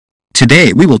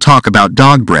Today we will talk about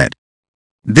dog breed.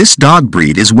 This dog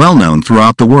breed is well known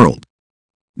throughout the world.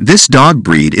 This dog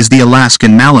breed is the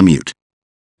Alaskan Malamute.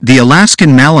 The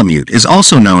Alaskan Malamute is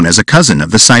also known as a cousin of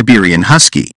the Siberian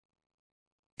Husky.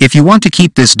 If you want to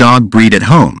keep this dog breed at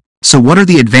home, so what are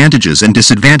the advantages and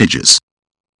disadvantages?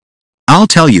 I'll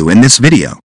tell you in this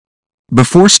video.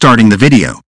 Before starting the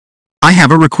video, I have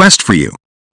a request for you.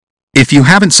 If you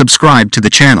haven't subscribed to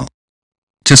the channel,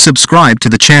 to subscribe to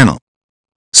the channel.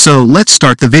 So let's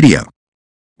start the video.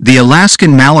 The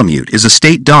Alaskan Malamute is a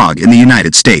state dog in the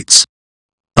United States.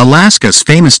 Alaska's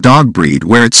famous dog breed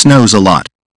where it snows a lot.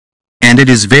 And it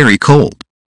is very cold.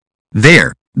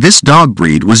 This dog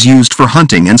breed was used for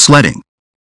hunting and sledding.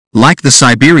 Like the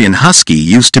Siberian Husky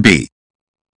used to be.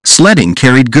 Sledding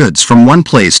carried goods from one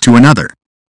place to another.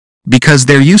 Because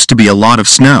there used to be a lot of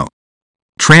snow.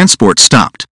 Transport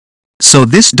stopped. So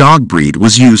this dog breed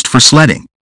was used for sledding.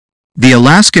 The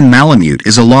Alaskan Malamute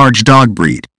is a large dog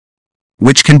breed,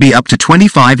 which can be up to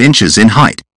 25 inches in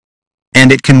height.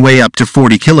 And it can weigh up to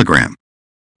 40 kilograms.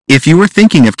 If you are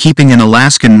thinking of keeping an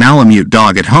Alaskan Malamute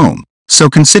dog at home, so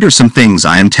consider some things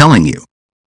I am telling you.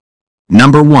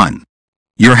 Number 1.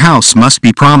 Your house must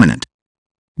be prominent.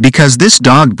 Because this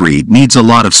dog breed needs a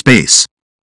lot of space.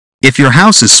 If your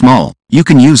house is small, you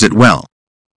can use it well.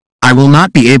 I will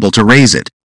not be able to raise it.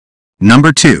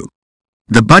 Number 2.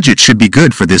 The budget should be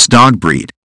good for this dog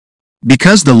breed.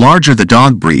 Because the larger the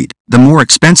dog breed, the more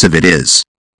expensive it is.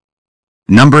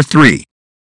 Number 3.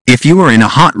 If you are in a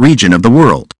hot region of the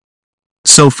world.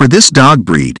 So for this dog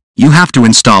breed, you have to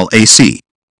install AC.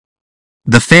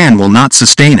 The fan will not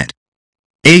sustain it.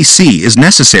 AC is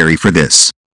necessary for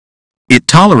this. It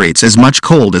tolerates as much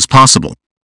cold as possible.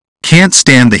 Can't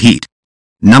stand the heat.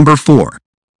 Number 4.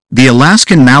 The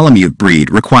Alaskan Malamute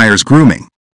breed requires grooming.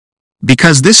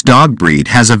 Because this dog breed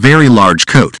has a very large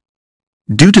coat.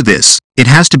 Due to this, it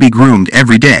has to be groomed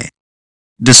every day.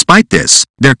 Despite this,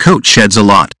 their coat sheds a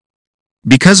lot.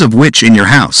 Because of which in your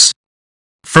house,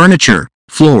 furniture,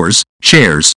 floors,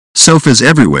 chairs, sofas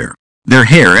everywhere, their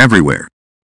hair everywhere.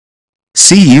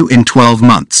 See you in 12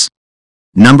 months.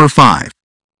 Number 5.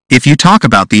 If you talk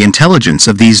about the intelligence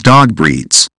of these dog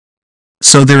breeds.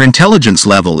 So their intelligence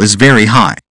level is very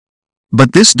high.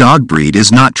 But this dog breed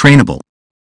is not trainable.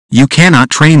 You cannot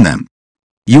train them.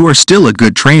 You are still a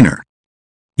good trainer.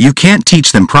 You can't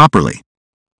teach them properly.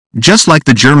 Just like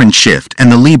the German Shift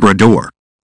and the Labrador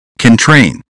can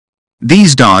train.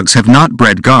 These dogs have not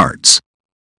bred guards.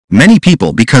 Many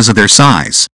people because of their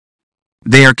size.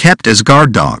 They are kept as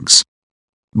guard dogs.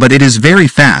 But it is very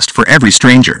fast for every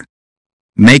stranger.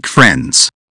 Make friends.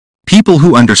 People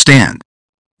who understand.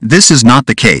 This is not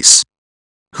the case.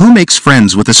 Who makes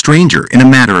friends with a stranger in a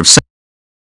matter of seconds?